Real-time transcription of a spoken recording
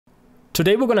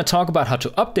Today we're going to talk about how to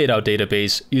update our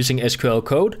database using SQL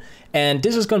code, and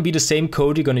this is going to be the same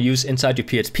code you're going to use inside your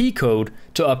PHP code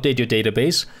to update your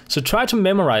database, so try to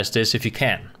memorize this if you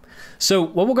can. So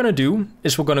what we're going to do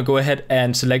is we're going to go ahead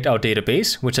and select our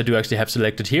database, which I do actually have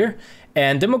selected here,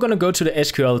 and then we're going to go to the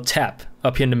SQL tab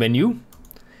up here in the menu.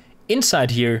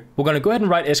 Inside here, we're going to go ahead and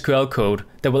write SQL code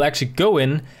that will actually go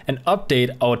in and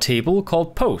update our table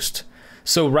called post.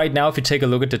 So right now, if you take a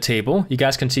look at the table, you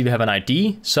guys can see we have an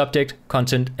ID, subject,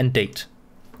 content, and date.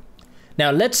 Now,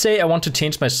 let's say I want to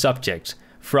change my subject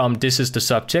from this is the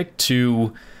subject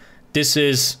to this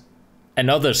is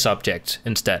another subject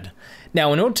instead.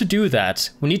 Now, in order to do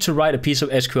that, we need to write a piece of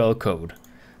SQL code.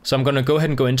 So I'm going to go ahead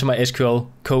and go into my SQL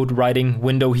code writing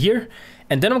window here,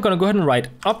 and then I'm going to go ahead and write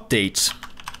update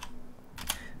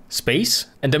space,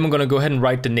 and then we're going to go ahead and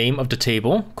write the name of the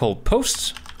table called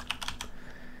posts.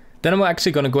 Then I'm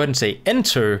actually going to go ahead and say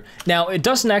enter. Now, it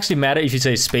doesn't actually matter if you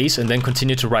say space and then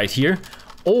continue to write here,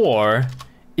 or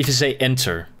if you say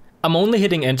enter. I'm only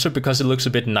hitting enter because it looks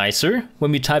a bit nicer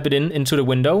when we type it into the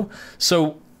window.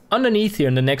 So underneath here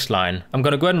in the next line, I'm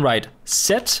going to go ahead and write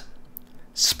set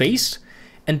space,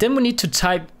 and then we need to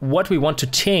type what we want to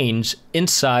change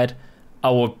inside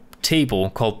our table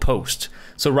called post.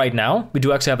 So right now, we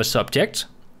do actually have a subject.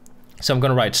 So I'm going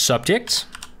to write subject.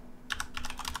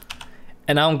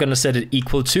 And now I'm going to set it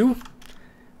equal to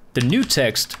the new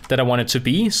text that I want it to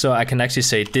be. So I can actually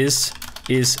say this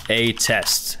is a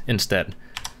test instead.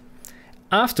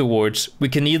 Afterwards, we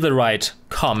can either write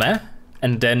comma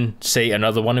and then say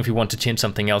another one if we want to change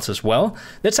something else as well.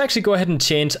 Let's actually go ahead and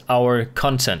change our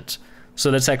content. So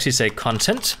let's actually say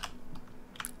content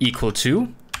equal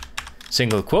to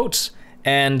single quotes.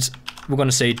 And we're going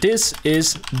to say this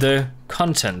is the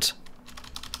content.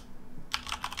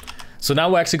 So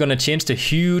now we're actually going to change the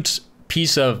huge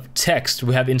piece of text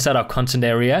we have inside our content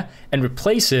area and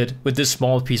replace it with this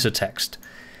small piece of text.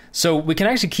 So we can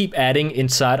actually keep adding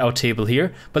inside our table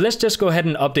here, but let's just go ahead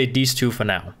and update these two for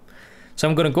now. So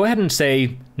I'm going to go ahead and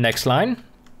say next line,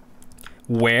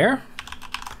 where,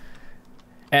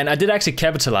 and I did actually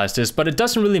capitalize this, but it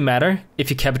doesn't really matter if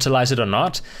you capitalize it or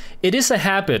not. It is a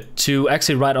habit to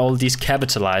actually write all of these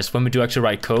capitalized when we do actually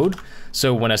write code.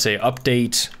 So when I say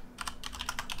update,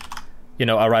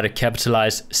 I write a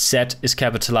capitalized, set is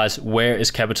capitalized, where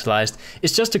is capitalized.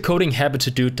 It's just a coding habit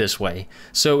to do it this way.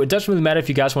 So it doesn't really matter if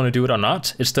you guys want to do it or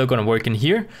not. It's still going to work in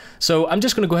here. So I'm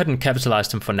just going to go ahead and capitalize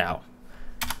them for now.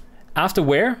 After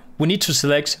where, we need to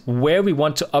select where we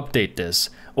want to update this,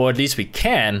 or at least we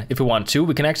can if we want to.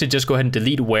 We can actually just go ahead and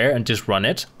delete where and just run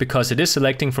it because it is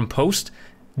selecting from post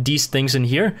these things in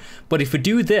here. But if we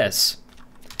do this,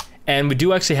 and we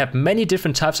do actually have many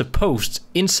different types of posts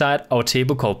inside our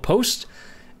table called post,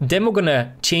 then we're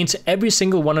gonna change every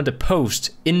single one of the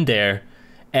posts in there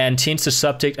and change the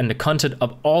subject and the content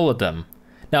of all of them.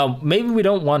 Now, maybe we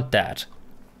don't want that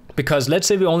because let's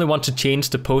say we only want to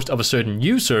change the post of a certain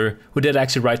user who did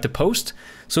actually write the post.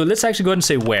 So let's actually go ahead and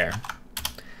say where.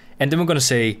 And then we're gonna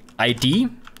say ID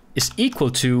is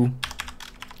equal to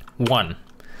 1.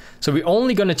 So we're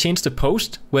only gonna change the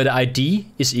post where the ID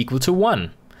is equal to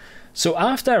 1. So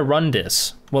after I run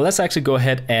this, well, let's actually go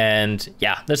ahead and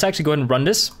run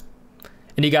this.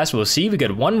 And you guys will see we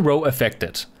get one row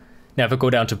affected. Now, if I go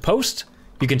down to post,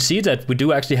 you can see that we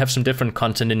do actually have some different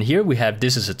content in here. We have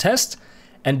this is a test,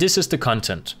 and this is the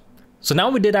content. So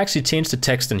now we did actually change the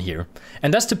text in here.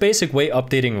 And that's the basic way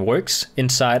updating works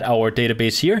inside our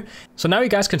database here. So now you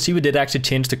guys can see we did actually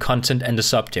change the content and the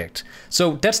subject.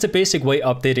 So that's the basic way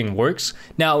updating works.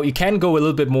 Now you can go a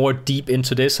little bit more deep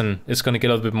into this and it's going to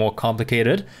get a little bit more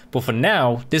complicated. But for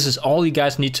now, this is all you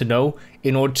guys need to know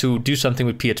in order to do something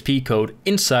with PHP code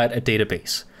inside a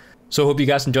database. So I hope you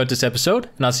guys enjoyed this episode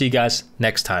and I'll see you guys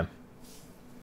next time.